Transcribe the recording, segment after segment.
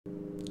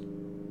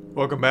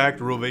Welcome back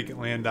to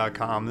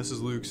RuralVacantLand.com. This is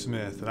Luke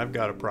Smith, and I've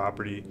got a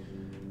property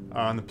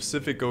on the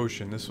Pacific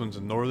Ocean. This one's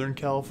in Northern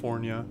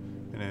California,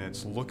 and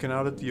it's looking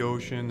out at the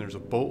ocean. There's a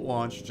boat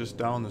launch just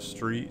down the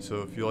street,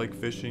 so if you like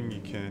fishing,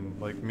 you can,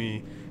 like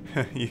me,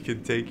 you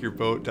can take your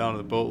boat down to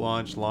the boat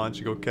launch,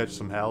 and go catch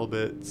some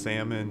halibut,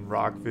 salmon,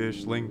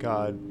 rockfish,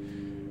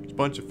 lingcod. There's a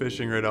bunch of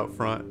fishing right out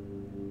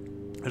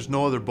front. There's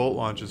no other boat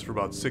launches for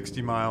about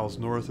 60 miles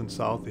north and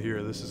south of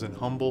here. This is in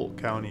Humboldt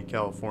County,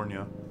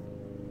 California.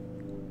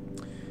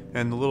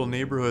 And the little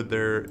neighborhood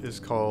there is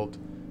called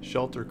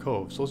Shelter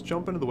Cove. So let's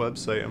jump into the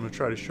website. I'm going to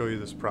try to show you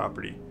this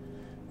property.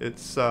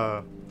 It's,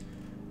 I've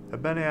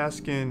been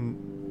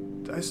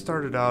asking, I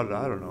started out at,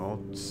 I don't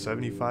know,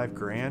 75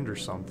 grand or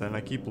something.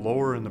 I keep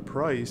lowering the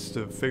price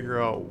to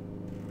figure out,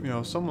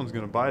 someone's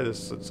going to buy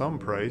this at some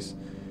price.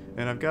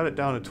 And I've got it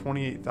down to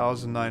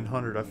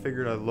 28,900. I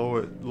figured I'd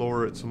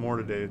lower it some more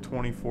today to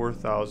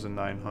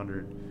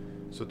 24,900.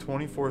 So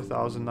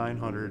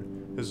 24,900.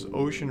 This is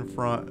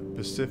oceanfront,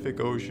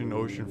 Pacific Ocean,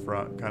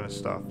 oceanfront kind of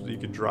stuff. So you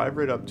can drive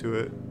right up to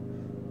it.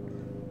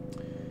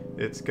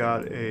 It's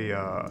got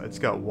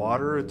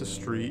water at the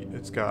street,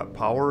 it's got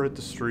power at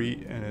the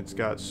street, and it's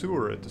got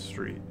sewer at the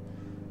street.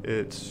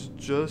 It's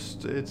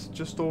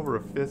just over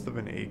 1/5 of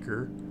an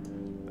acre,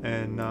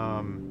 and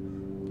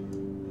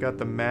got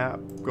the map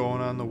going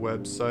on the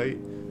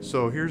website.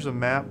 So here's a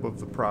map of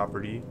the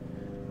property.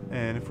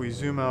 And if we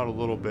zoom out a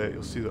little bit,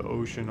 you'll see the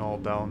ocean all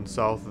down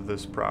south of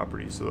this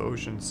property. So the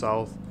ocean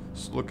south,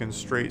 looking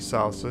straight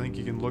south. So I think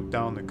you can look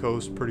down the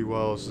coast pretty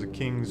well. This is the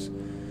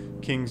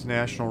Kings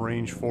National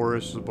Range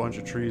Forest. There's a bunch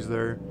of trees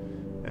there.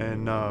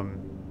 And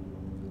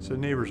so the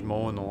neighbor's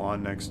mowing the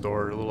lawn next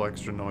door. A little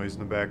extra noise in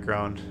the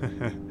background.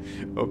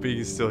 Hope you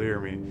can still hear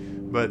me.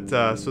 But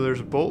so there's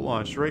a boat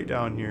launch right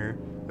down here.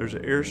 There's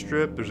an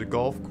airstrip. There's a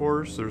golf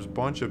course. There's a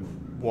bunch of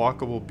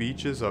walkable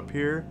beaches up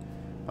here.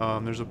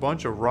 There's a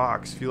bunch of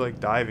rocks if you like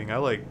diving. I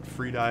like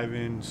free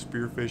diving,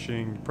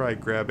 spearfishing. You probably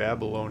grab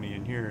abalone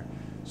in here.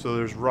 So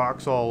there's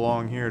rocks all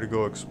along here to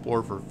go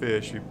explore for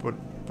fish. You put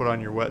on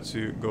your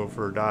wetsuit and go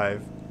for a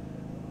dive.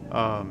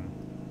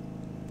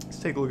 Let's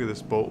take a look at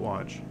this boat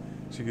launch.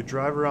 So you could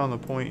drive around the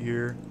point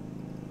here.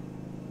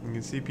 You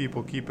can see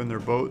people keeping their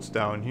boats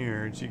down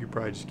here. So you could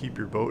probably just keep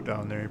your boat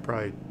down there. You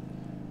probably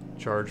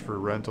charge for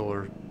rental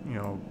or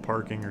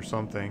parking or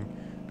something.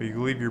 But you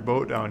can leave your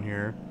boat down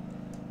here.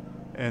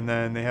 And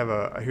then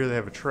I hear they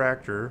have a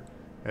tractor,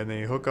 and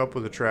they hook up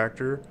with a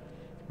tractor,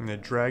 and they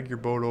drag your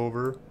boat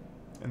over,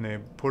 and they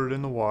put it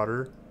in the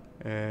water,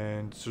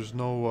 and there's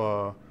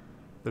no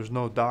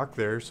dock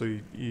there, so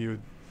you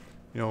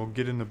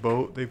get in the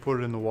boat, they put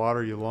it in the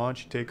water, you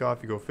launch, you take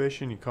off, you go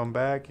fishing, you come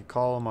back, you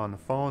call them on the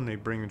phone, they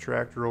bring the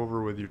tractor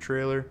over with your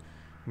trailer,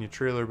 and you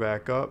trailer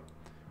back up,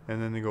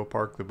 and then they go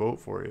park the boat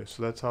for you.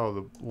 So that's how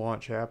the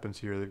launch happens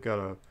here. They've got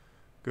a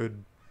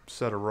good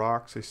set of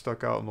rocks they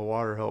stuck out in the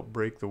water help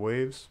break the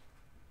waves.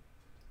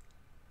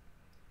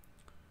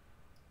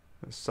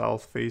 The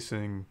south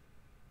facing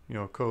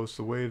coast,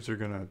 the waves are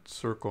gonna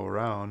circle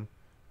around,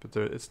 but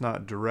it's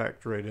not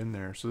direct right in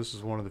there. So this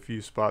is one of the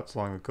few spots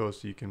along the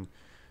coast that you can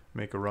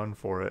make a run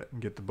for it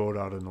and get the boat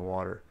out in the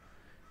water.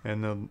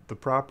 And the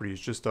property is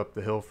just up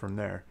the hill from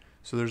there.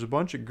 So there's a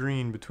bunch of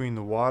green between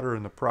the water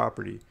and the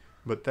property,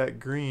 but that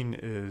green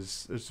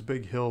there's a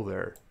big hill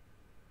there.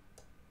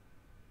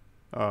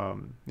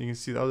 You can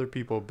see the other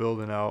people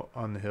building out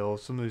on the hill.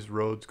 Some of these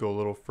roads go a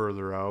little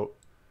further out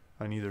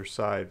on either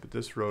side, but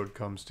this road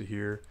comes to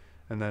here,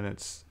 and then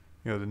it's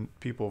the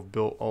people have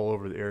built all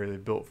over the area. They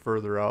built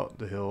further out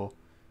the hill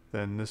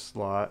than this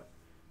lot,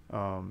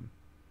 because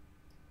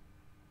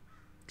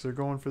they're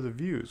going for the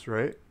views,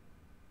 right?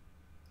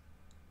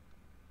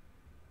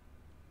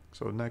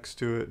 So next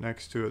to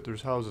it,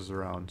 there's houses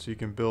around, so you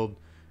can build.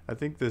 I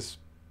think this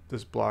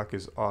block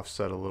is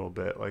offset a little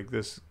bit, like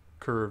this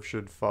curve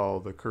should follow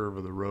the curve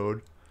of the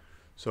road.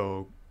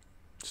 So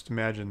just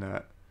imagine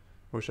that.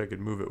 Wish I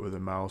could move it with a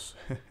mouse.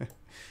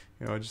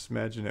 Just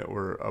imagine it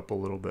were up a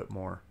little bit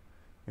more,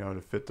 to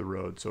fit the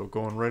road. So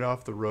going right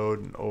off the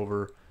road and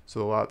over, so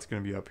the lot's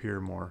going to be up here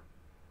more.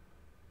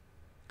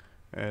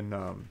 And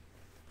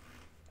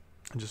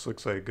it just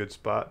looks like a good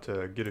spot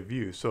to get a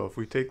view. So if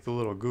we take the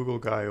little Google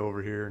guy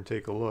over here and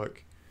take a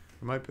look,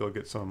 we might be able to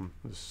get some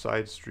of the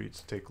side streets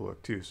to take a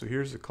look too. So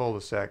here's the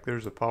cul-de-sac.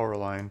 There's a power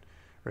line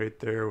right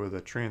there with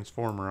a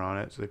transformer on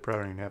it, so they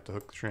probably don't even have to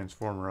hook the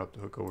transformer up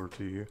to hook over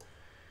to you.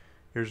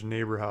 Here's a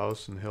neighbor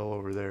house and the hill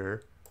over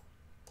there.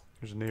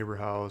 There's a neighbor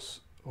house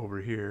over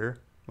here.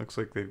 Looks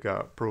like they've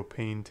got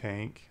propane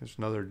tank. There's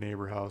another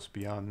neighbor house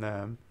beyond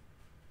them.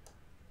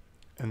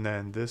 And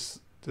then this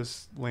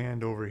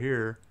land over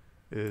here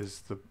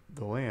is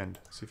the land.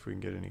 Let's see if we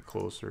can get any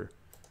closer.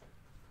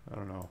 I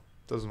don't know.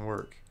 It doesn't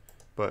work.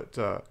 But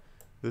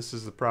this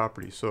is the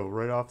property. So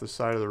right off the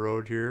side of the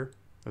road here,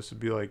 this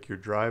would be like your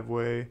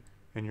driveway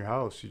and your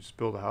house. You just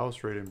build a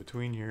house right in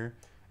between here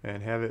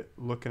and have it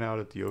looking out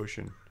at the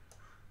ocean.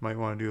 Might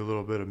want to do a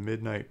little bit of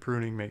midnight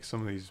pruning, make some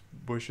of these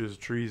bushes,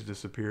 trees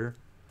disappear,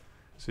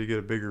 so you get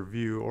a bigger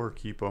view, or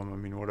keep them. I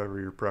mean, whatever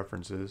your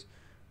preference is.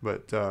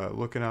 but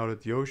looking out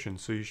at the ocean.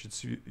 So you should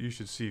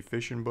see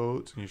fishing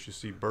boats, and you should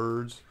see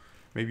birds.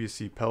 Maybe you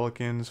see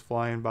pelicans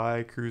flying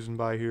by, cruising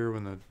by here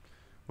when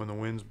the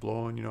wind's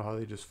blowing. You know how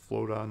they just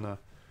float on the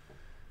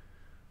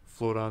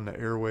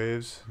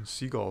airwaves. And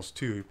seagulls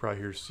too. You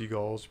probably hear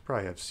seagulls. You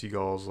probably have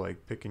seagulls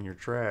like picking your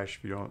trash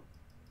if you don't.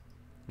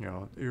 You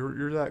know,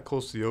 you're that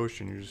close to the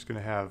ocean. You're just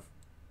gonna have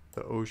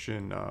the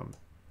ocean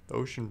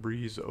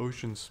breeze, the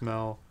ocean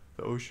smell,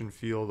 the ocean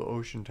feel, the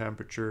ocean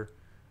temperature,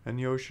 and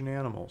the ocean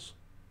animals.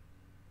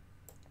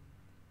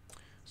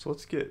 So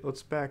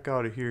let's back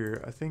out of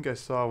here. I think I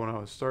saw when I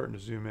was starting to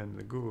zoom in,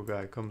 the Google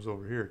guy comes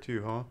over here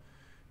too, huh?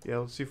 Yeah,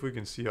 let's see if we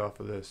can see off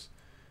of this.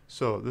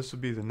 So this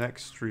would be the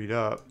next street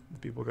up.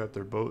 People got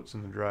their boats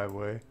in the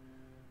driveway.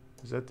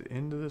 Is that the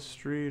end of the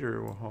street,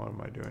 or what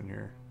am I doing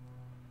here?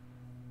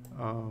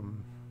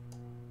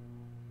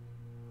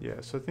 Yeah,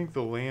 so I think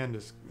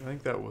I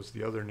think that was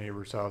the other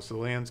neighbor's house. The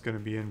land's going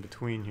to be in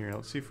between here.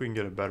 Let's see if we can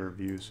get a better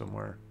view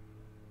somewhere.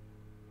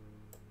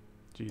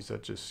 Geez,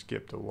 that just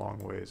skipped a long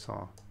ways,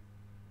 huh?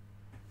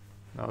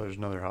 Now there's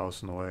another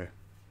house in the way.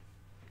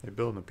 They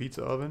building a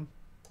pizza oven?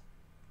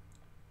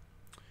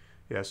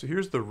 Yeah, so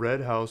here's the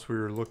red house we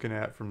were looking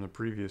at from the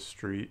previous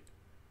street.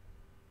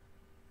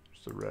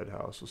 There's the red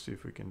house. We'll see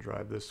if we can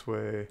drive this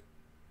way.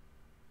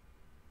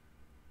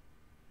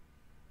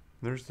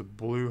 There's the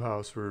blue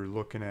house we were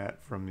looking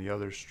at from the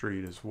other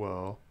street as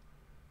well.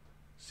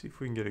 See if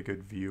we can get a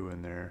good view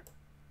in there.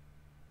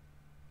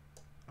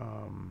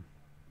 But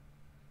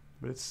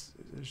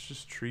there's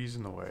just trees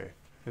in the way.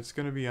 It's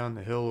going to be on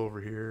the hill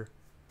over here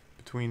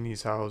between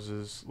these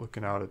houses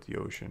looking out at the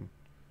ocean.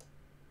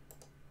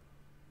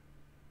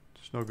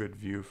 There's no good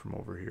view from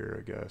over here,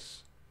 I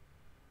guess.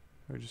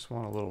 I just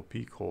want a little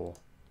peek hole.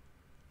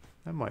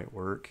 That might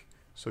work.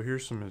 So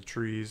here's some of the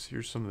trees.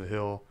 Here's some of the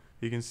hill.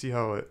 You can see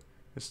how it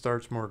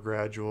starts more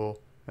gradual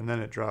and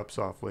then it drops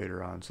off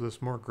later on. So this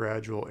more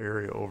gradual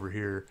area over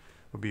here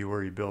would be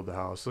where you build the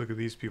house. Look at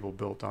these people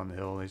built on the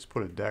hill. They just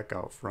put a deck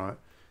out front.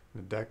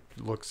 The deck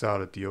looks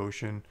out at the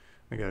ocean.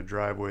 They got a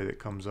driveway that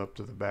comes up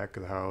to the back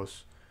of the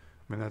house.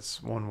 I mean,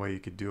 that's one way you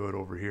could do it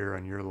over here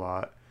on your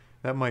lot.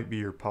 That might be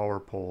your power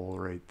pole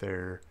right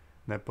there.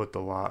 And that put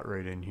the lot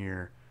right in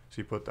here. So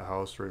you put the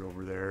house right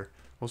over there.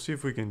 We'll see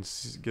if we can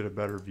get a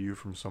better view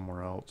from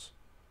somewhere else.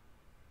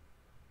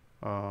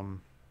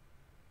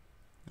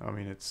 I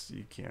mean,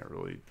 you can't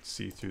really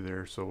see through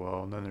there so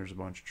well, and then there's a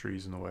bunch of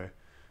trees in the way.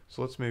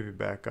 So let's maybe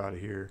back out of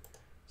here,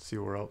 see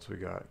where else we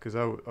got. Because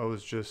I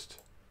was just,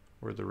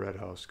 where'd the red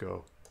house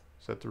go?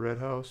 Is that the red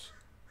house?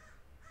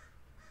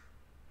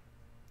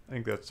 I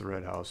think that's the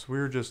red house. We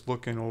were just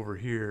looking over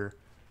here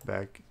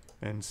back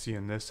and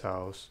seeing this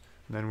house,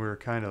 and then we were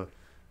kind of,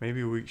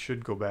 maybe we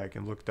should go back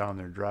and look down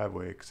their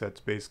driveway, because that's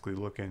basically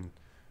looking,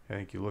 I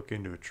think you look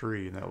into a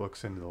tree and that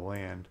looks into the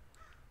land.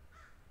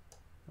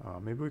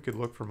 Maybe we could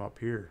look from up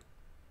here.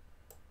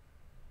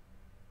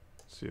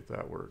 See if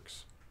that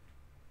works.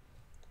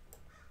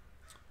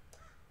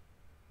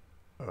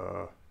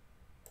 I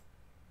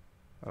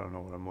don't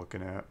know what I'm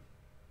looking at.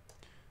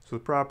 So the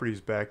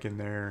property's back in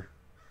there.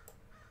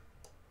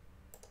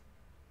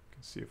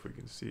 Let's see if we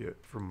can see it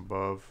from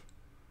above.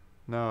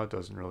 No, it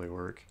doesn't really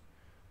work.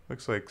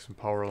 Looks like some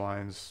power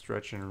lines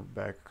stretching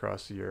back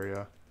across the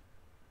area.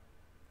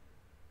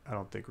 I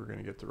don't think we're going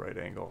to get the right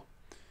angle.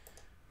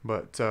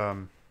 But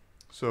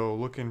so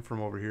looking from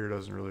over here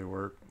doesn't really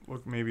work.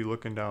 Maybe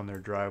looking down their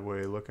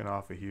driveway, looking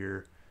off of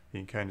here,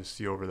 you can kind of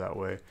see over that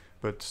way.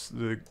 But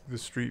the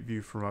street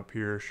view from up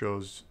here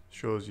shows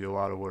you a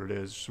lot of what it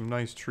is. Some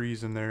nice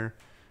trees in there,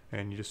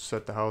 and you just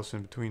set the house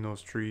in between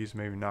those trees,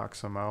 maybe knock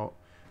some out.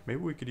 Maybe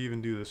we could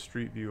even do the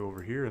street view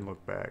over here and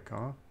look back,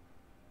 huh?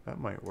 That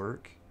might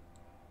work.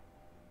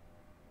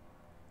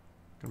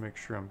 Gonna make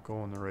sure I'm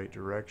going the right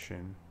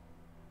direction.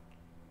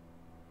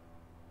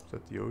 Is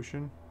that the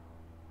ocean?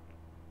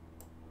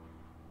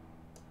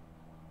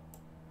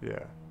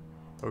 Yeah.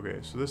 Okay,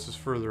 so this is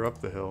further up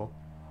the hill.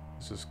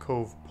 This is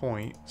Cove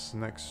Point. It's the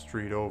next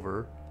street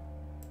over.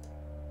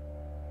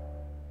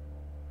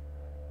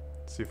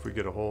 Let's see if we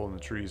get a hole in the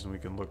trees and we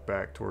can look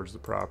back towards the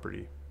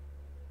property.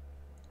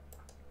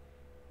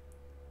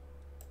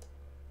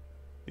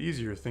 The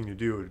easier thing to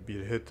do would be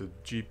to hit the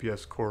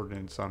GPS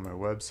coordinates on my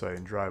website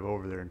and drive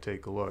over there and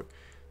take a look.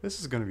 This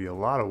is going to be a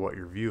lot of what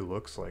your view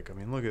looks like. I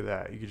mean, look at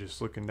that. You could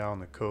just looking down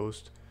the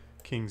coast,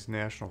 Kings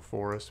National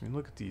Forest. I mean,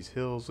 look at these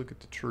hills. Look at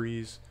the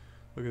trees.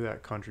 Look at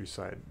that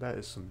countryside. That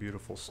is some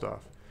beautiful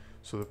stuff.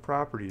 So the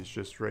property is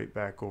just right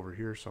back over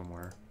here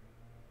somewhere.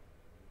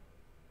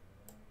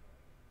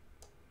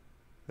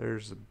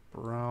 There's the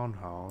brown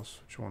house.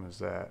 Which one is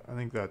that? I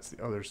think that's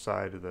the other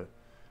side of the...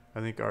 I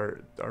think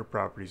our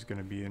property is going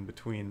to be in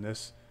between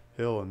this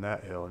hill and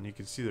that hill. And you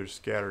can see there's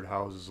scattered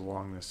houses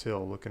along this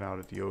hill looking out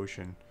at the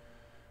ocean.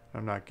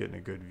 I'm not getting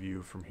a good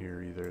view from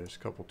here either. There's a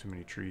couple too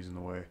many trees in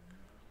the way.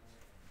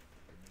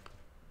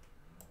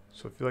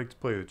 So if you like to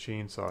play with a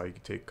chainsaw, you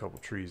can take a couple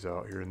trees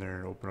out here and there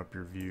and open up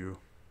your view.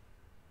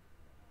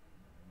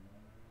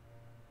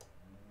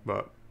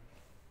 But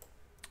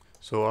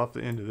so off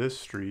the end of this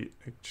street,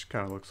 it just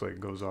kind of looks like it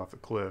goes off the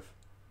cliff.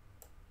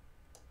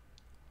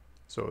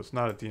 So it's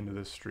not at the end of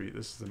this street.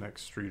 This is the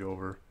next street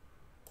over.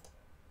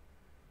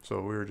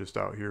 So we were just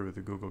out here with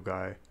the Google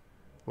guy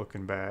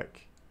looking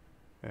back,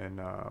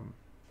 and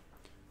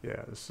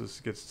yeah, gets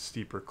a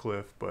steeper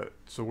cliff. But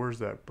so where's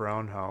that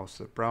brown house?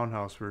 That brown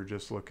house we were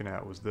just looking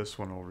at was this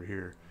one over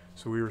here.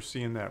 So we were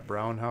seeing that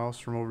brown house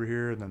from over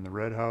here, and then the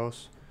red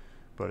house,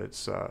 but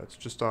it's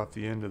just off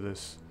the end of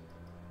this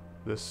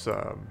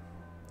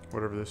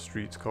whatever this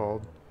street's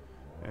called,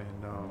 and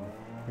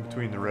in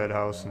between the red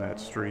house and that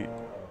street.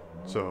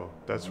 So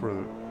that's where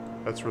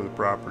the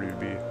property would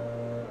be.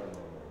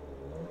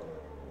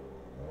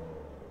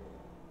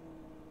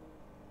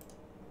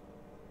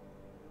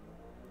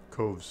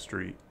 Cove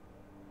Street.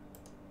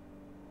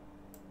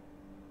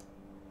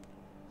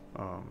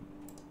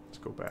 Let's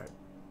go back.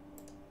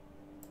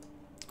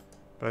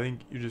 But I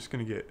think you're just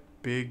gonna get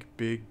big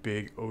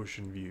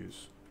ocean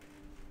views.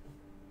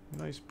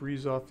 Nice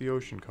breeze off the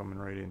ocean coming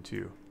right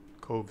into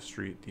Cove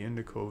Street, the end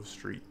of Cove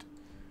Street.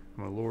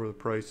 I'm gonna lower the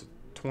price to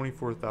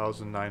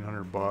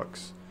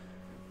 $24,900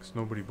 because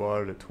nobody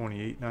bought it at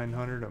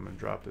 $28,900. I'm gonna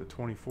drop it to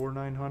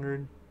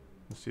 $24,900.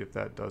 Let's see if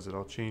that does it.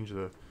 I'll change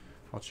the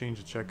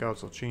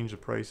checkouts. I'll change the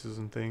prices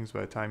and things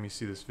by the time you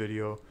see this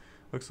video.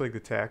 Looks like the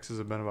taxes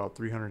have been about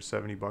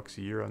 $370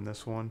 a year on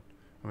this one.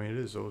 I mean, it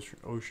is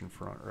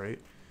oceanfront, right?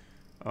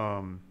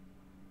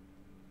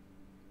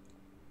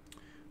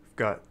 We've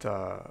got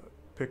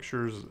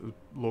pictures,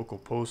 local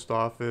post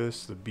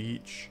office, the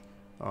beach,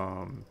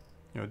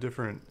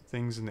 different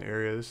things in the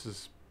area. This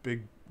is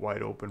big,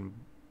 wide open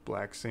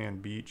black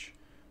sand beach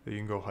that you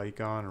can go hike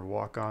on or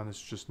walk on.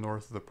 It's just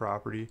north of the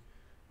property.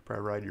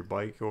 Probably ride your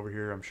bike over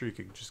here. I'm sure you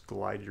could just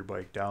glide your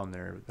bike down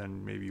there, but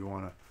then maybe you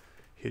want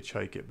to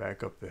hitchhike it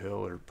back up the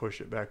hill or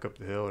push it back up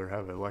the hill or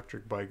have an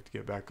electric bike to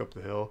get back up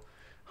the hill.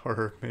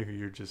 Or maybe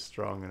you're just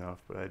strong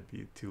enough, but I'd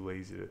be too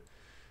lazy to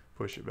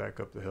push it back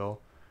up the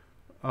hill.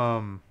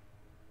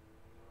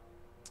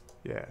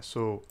 Yeah,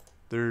 so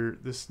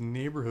this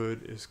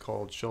neighborhood is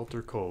called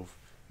Shelter Cove,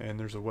 and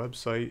there's a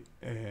website,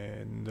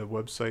 and the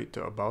website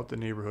about the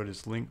neighborhood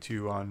is linked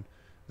to on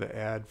the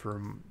ad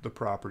from the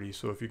property.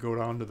 So if you go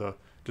down to the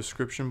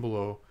description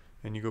below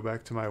and you go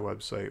back to my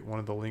website, one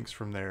of the links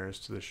from there is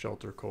to the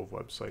Shelter Cove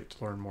website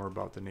to learn more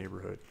about the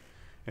neighborhood.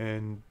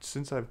 And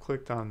since I've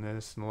clicked on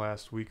this in the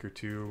last week or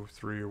two,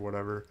 3 or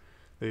whatever,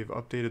 they've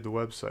updated the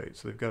website.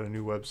 So they've got a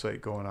new website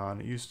going on.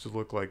 It used to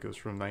look like it was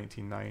from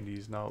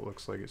 1990s. Now it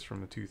looks like it's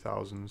from the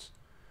 2000s.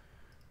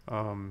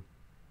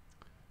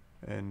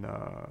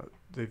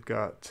 They've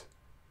got,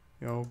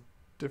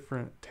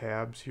 different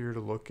tabs here to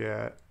look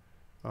at.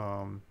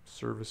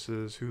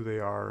 Services, who they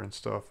are and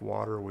stuff,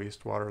 water,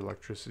 wastewater,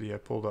 electricity. I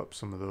pulled up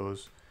some of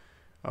those.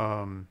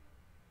 Fire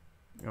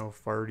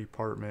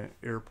department,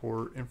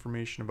 airport,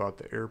 information about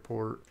the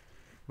airport,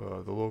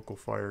 the local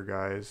fire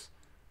guys,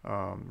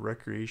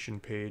 recreation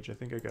page. I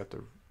think I had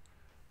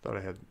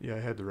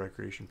the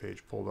recreation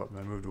page pulled up and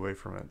I moved away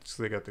from it.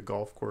 So they got the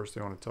golf course.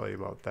 They want to tell you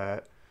about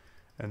that.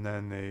 And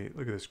then they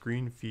look at this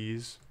green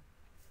fees.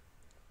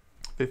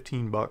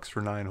 $15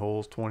 for 9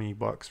 holes,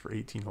 $20 for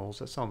 18 holes.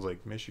 That sounds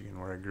like Michigan,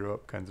 where I grew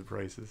up, kinds of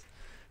prices.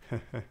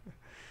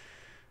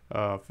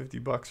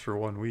 $50 for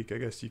 1 week. I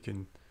guess you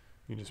can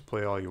just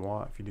play all you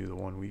want if you do the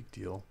 1 week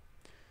deal.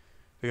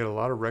 They got a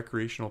lot of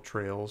recreational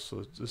trails.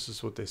 So this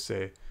is what they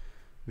say.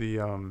 They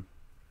have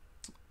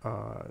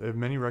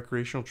many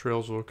recreational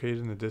trails located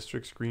in the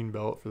district's green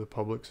belt for the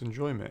public's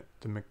enjoyment.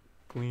 The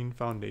McLean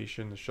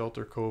Foundation, the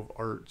Shelter Cove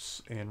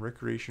Arts and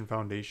Recreation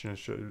Foundation,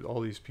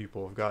 all these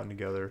people have gotten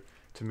together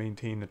to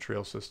maintain the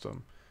trail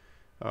system.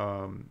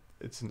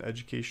 It's an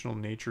educational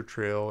nature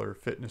trail or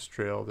fitness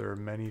trail. There are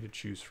many to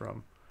choose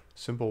from.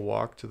 Simple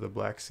walk to the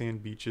black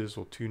sand beaches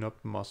will tune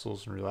up the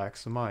muscles and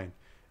relax the mind.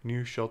 A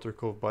new Shelter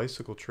Cove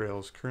bicycle trail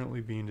is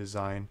currently being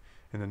designed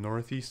in the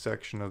northeast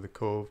section of the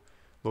cove,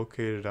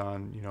 located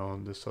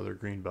on this other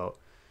green belt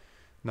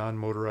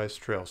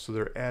non-motorized trail. So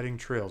they're adding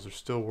trails. They're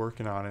still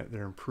working on it.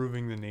 They're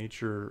improving the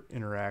nature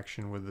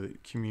interaction with the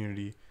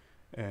community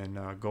and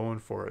going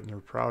for it, and they're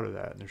proud of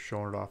that, and they're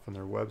showing it off on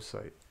their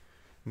website.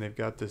 And they've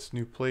got this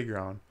new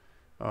playground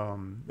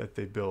that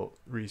they built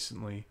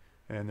recently,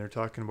 and they're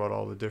talking about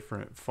all the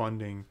different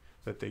funding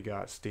that they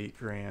got, state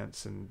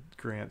grants and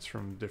grants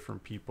from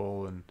different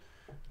people and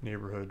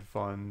neighborhood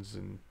funds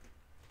and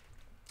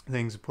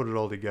things to put it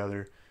all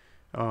together.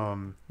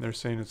 They're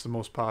saying it's the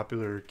most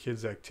popular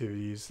kids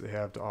activities they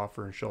have to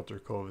offer in Shelter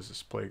Cove is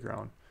this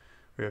playground.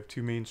 We have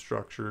 2 main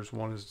structures.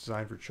 One is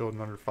designed for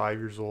children under 5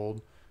 years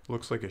old.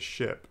 Looks like a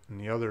ship,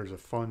 and the other is a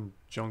fun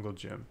jungle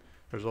gym.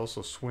 There's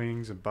also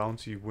swings and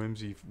bouncy,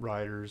 whimsy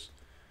riders.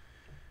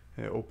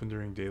 And open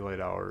during daylight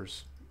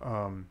hours.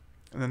 And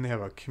then they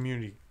have a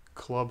community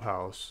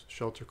clubhouse.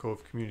 Shelter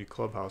Cove Community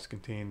Clubhouse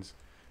contains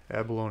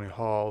abalone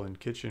hall and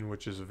kitchen,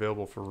 which is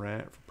available for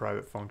rent for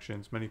private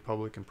functions. Many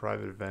public and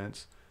private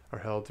events are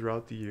held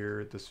throughout the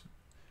year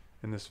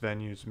in this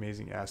venue. It's an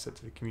amazing asset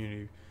to the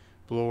community.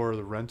 Below are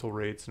the rental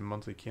rates and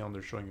monthly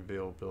calendar showing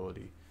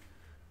availability.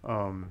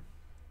 I'm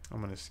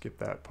going to skip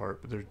that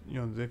part, but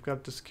they've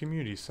got this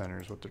community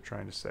center is what they're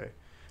trying to say.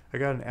 I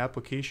got an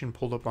application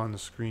pulled up on the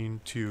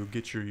screen to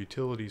get your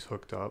utilities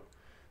hooked up,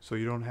 so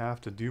you don't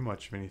have to do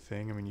much of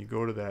anything. I mean, you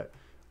go to the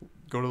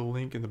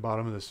link in the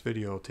bottom of this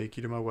video, it'll take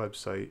you to my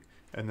website,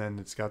 and then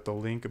it's got the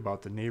link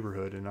about the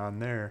neighborhood, and on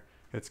there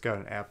it's got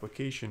an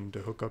application to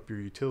hook up your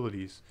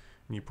utilities,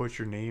 and you put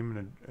your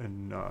name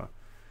and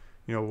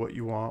you know what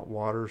you want: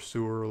 water,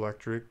 sewer,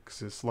 electric. 'Cause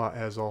this lot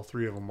has all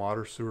three of them: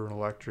 water, sewer, and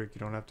electric. You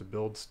don't have to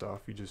build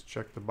stuff, you just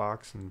check the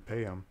box and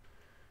pay them.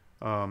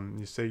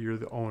 You say you're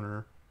the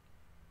owner,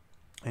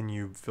 and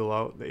you fill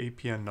out the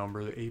APN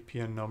number. The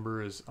APN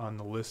number is on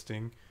the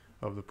listing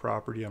of the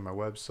property on my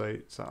website.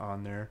 It's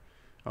on there.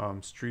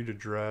 Street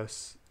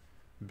address,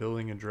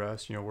 billing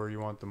address, you know, where you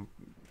want them.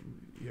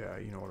 Yeah,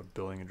 you know what a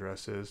billing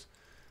address is.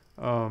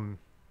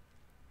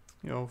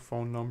 You know,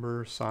 phone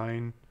number,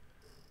 sign,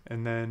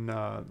 and then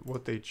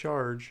what they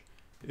charge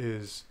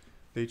is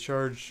they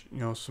charge, you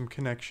know, some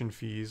connection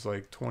fees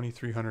like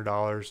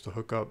 $2,300 to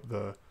hook up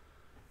the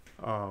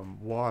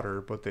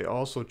water, but they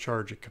also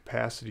charge a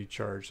capacity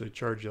charge. They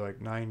charge you like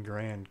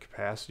 $9,000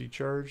 capacity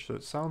charge. So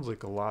it sounds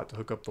like a lot to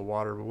hook up the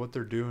water, but what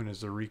they're doing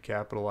is they're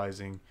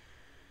recapitalizing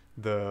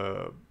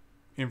the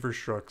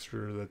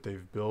infrastructure that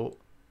they've built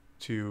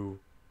to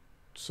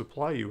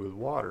supply you with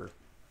water.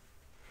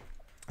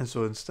 And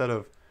so instead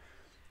of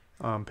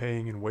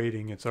paying and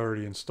waiting, it's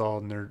already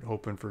installed, and they're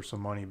hoping for some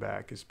money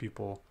back as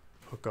people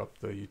hook up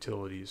the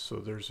utilities. So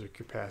there's a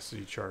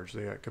capacity charge.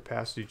 They got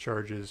capacity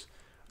charges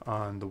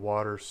on the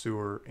water,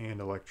 sewer, and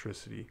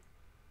electricity.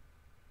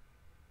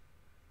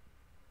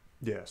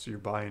 Yeah, so you're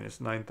buying, it's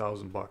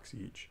 $9,000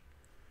 each.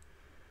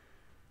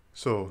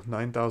 So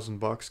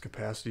 $9,000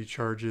 capacity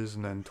charges,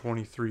 and then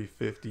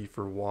 $2,350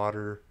 for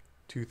water,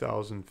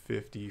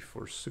 $2,050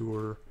 for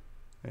sewer,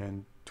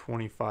 and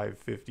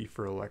 $2,550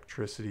 for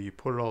electricity. You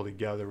put it all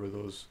together with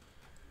those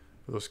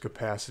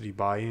capacity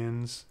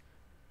buy-ins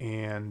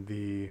and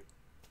the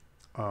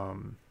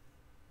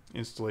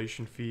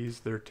installation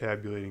fees, they're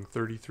tabulating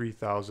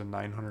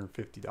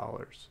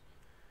 $33,950.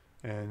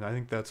 And I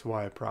think that's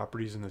why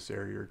properties in this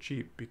area are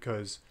cheap,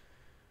 because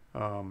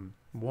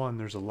one,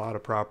 there's a lot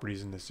of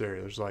properties in this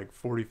area. There's like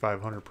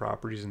 4,500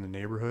 properties in the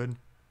neighborhood,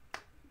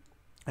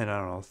 and I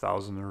don't know,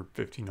 1,000 or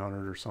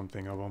 1,500 or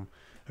something of them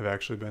have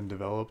actually been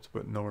developed,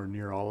 but nowhere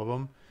near all of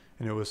them.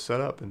 And it was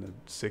set up in the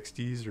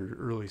 60s or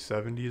early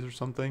 70s or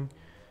something.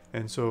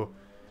 And so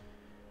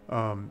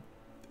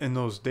in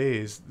those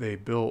days they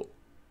built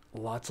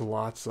lots of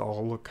lots that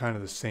all look kind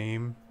of the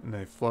same, and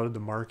they flooded the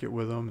market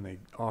with them, and they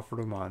offered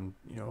them on,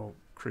 you know,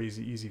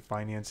 crazy easy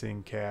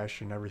financing,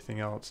 cash, and everything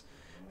else.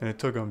 And it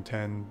took them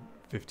 10,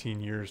 15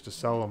 years to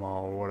sell them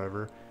all or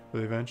whatever, but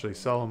they eventually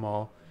sell them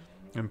all.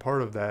 And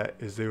part of that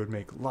is they would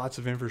make lots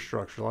of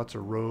infrastructure, lots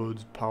of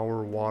roads,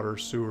 power, water,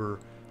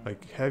 sewer,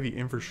 like heavy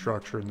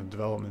infrastructure in the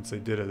developments they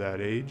did at that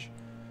age.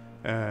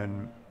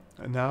 And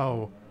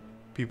now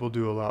people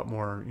do a lot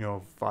more, you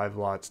know, 5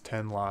 lots,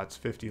 10 lots,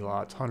 50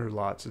 lots, 100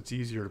 lots. It's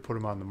easier to put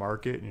them on the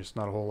market, and it's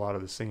not a whole lot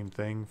of the same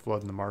thing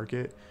flooding the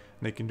market.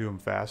 And they can do them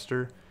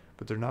faster,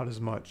 but they're not as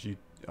much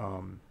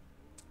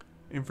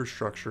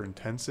infrastructure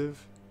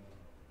intensive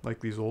like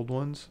these old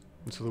ones.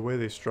 And so the way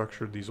they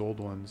structured these old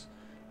ones,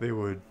 they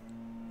would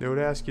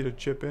ask you to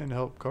chip in to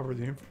help cover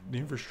the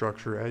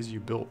infrastructure as you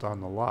built on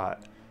the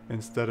lot,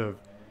 instead of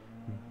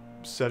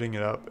setting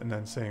it up and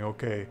then saying,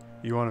 okay,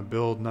 you want to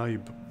build, now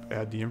you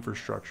add the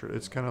infrastructure.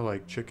 It's kind of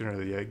like chicken or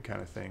the egg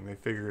kind of thing. They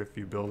figure if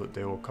you build it,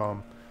 they will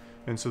come.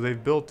 And so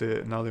they've built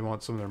it, and now they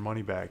want some of their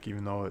money back,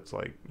 even though it's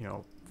like, you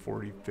know,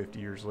 40, 50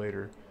 years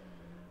later.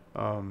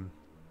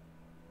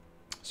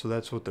 So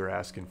that's what they're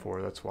asking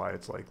for. That's why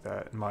it's like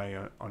that, in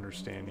my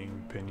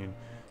understanding, opinion.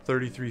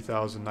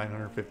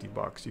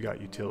 $33,950. You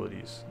got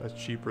utilities. That's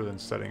cheaper than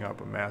setting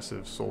up a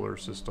massive solar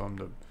system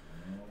to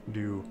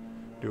do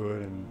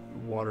it, and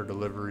water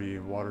delivery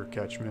and water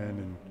catchment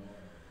and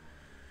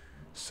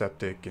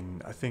septic.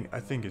 And I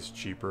think it's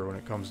cheaper when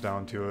it comes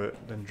down to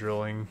it than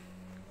drilling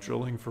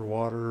for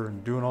water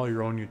and doing all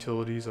your own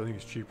utilities. I think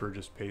it's cheaper to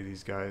just pay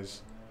these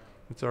guys.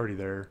 It's already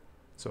there,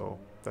 so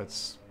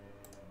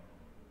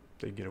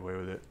they get away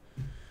with it.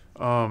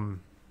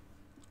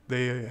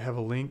 They have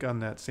a link on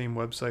that same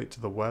website to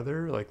the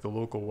weather, like the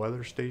local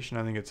weather station.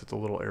 I think it's at the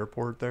little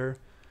airport there.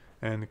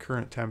 And the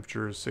current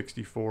temperature is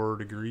 64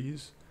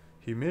 degrees.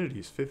 Humidity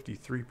is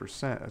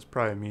 53%. That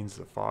probably means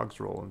the fog's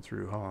rolling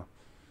through,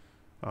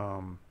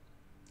 huh?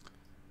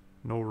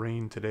 No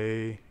rain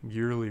today.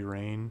 Yearly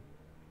rain,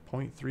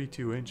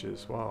 0.32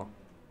 inches. Wow.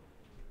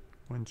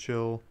 Wind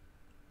chill.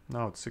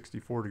 Now it's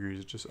 64 degrees.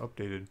 It just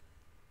updated.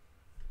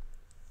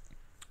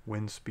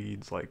 Wind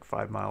speeds like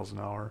 5 miles an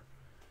hour.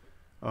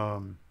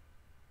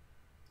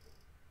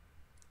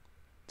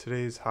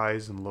 Today's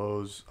highs and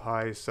lows: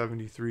 high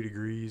 73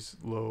 degrees,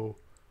 low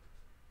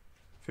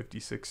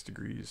 56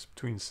 degrees.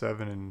 Between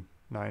 7 and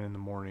 9 in the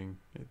morning,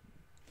 it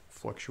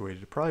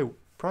fluctuated. It probably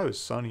was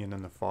sunny, and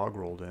then the fog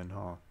rolled in,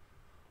 huh?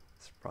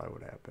 That's probably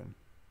what happened.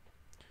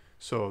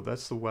 So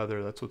that's the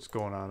weather. That's what's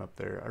going on up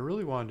there. I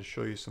really wanted to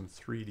show you some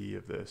 3D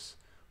of this.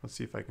 Let's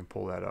see if I can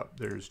pull that up.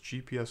 There's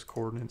GPS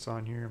coordinates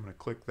on here. I'm going to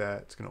click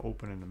that. It's going to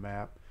open in the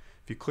map.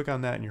 If you click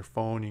on that in your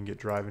phone, you can get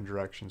driving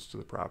directions to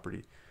the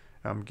property.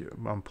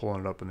 I'm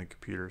pulling it up in the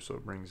computer, so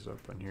it brings it up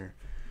on here.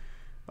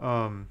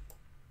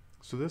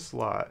 So this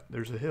lot,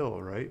 there's a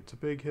hill, right? It's a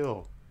big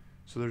hill.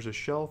 So there's a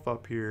shelf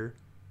up here.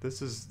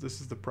 This is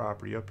the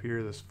property up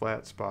here, this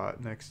flat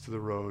spot next to the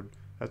road.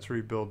 That's where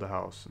you build the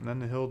house, and then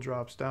the hill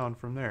drops down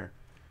from there.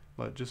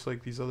 But just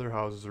like these other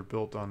houses are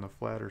built on the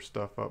flatter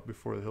stuff up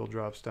before the hill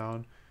drops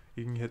down,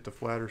 you can hit the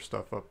flatter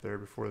stuff up there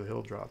before the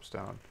hill drops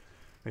down.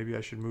 Maybe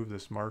I should move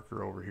this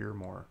marker over here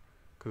more,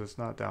 because it's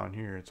not down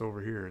here, it's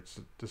over here. It's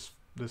this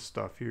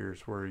stuff here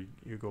is where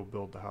you go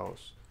build the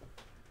house.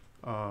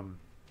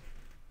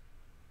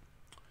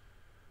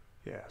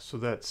 Yeah, so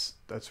that's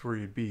where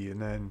you'd be.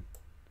 And then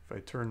if I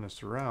turn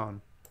this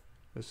around,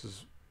 this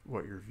is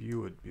what your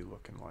view would be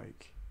looking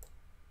like.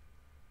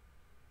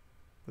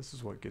 This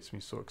is what gets me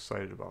so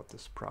excited about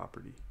this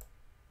property.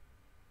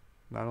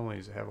 Not only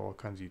does it have all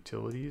kinds of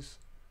utilities,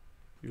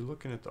 you're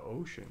looking at the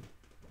ocean.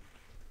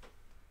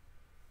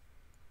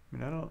 I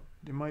mean,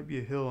 there might be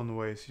a hill in the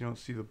way so you don't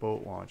see the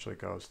boat launch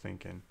like I was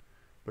thinking,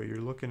 but you're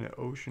looking at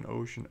ocean,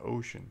 ocean,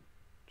 ocean.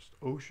 Just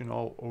ocean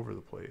all over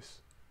the place.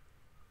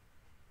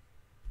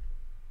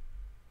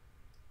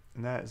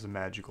 And that is a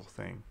magical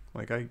thing.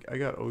 Like I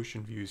got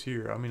ocean views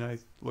here. I mean, I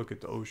look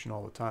at the ocean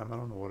all the time. I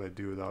don't know what I'd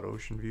do without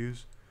ocean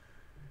views.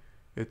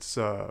 It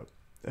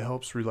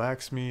helps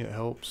relax me. It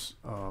helps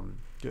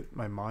get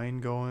my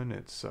mind going.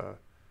 It's I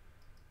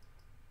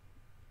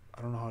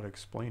don't know how to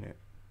explain it.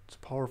 It's a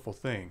powerful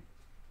thing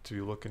to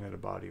be looking at a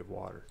body of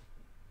water,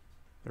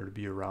 or to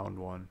be around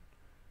one,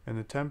 and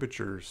the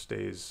temperature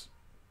stays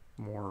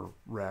more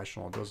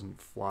rational. It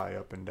doesn't fly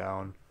up and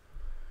down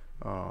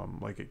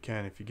like it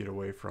can if you get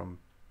away from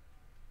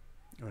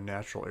a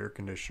natural air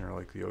conditioner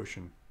like the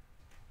ocean.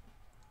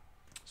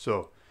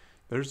 So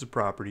there's the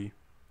property,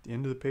 the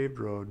end of the paved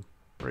road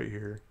right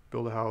here.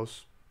 Build a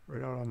house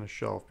right out on the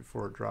shelf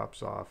before it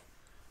drops off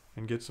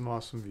and get some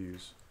awesome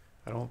views.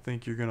 I don't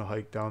think you're gonna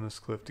hike down this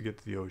cliff to get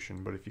to the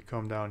ocean, but if you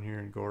come down here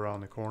and go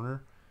around the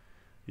corner,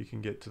 you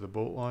can get to the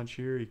boat launch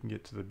here, you can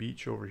get to the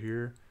beach over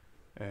here,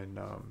 and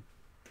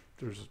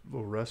there's a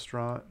little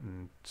restaurant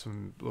and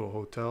some little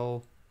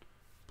hotel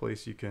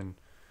place you can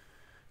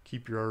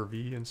keep your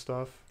RV and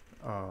stuff.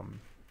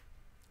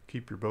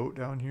 Keep your boat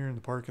down here in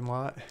the parking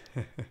lot.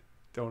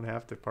 Don't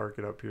have to park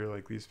it up here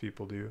like these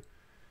people do,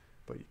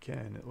 but you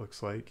can, it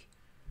looks like.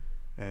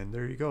 And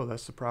there you go,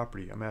 that's the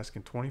property. I'm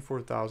asking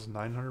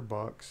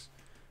 $24,900.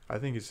 I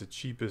think it's the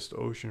cheapest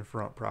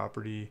oceanfront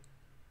property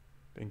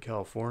in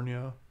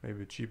California, maybe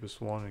the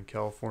cheapest one in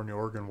California,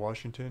 Oregon,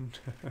 Washington.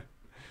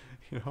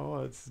 You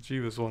know, it's the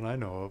cheapest one I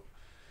know of,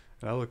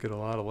 and I look at a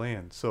lot of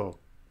land. So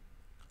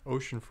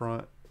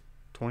oceanfront,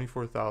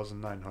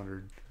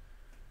 $24,900.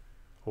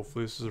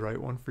 Hopefully this is the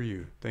right one for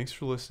you. Thanks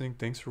for listening.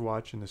 Thanks for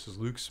watching. This is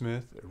Luke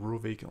Smith at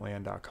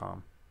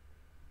RuralVacantLand.com.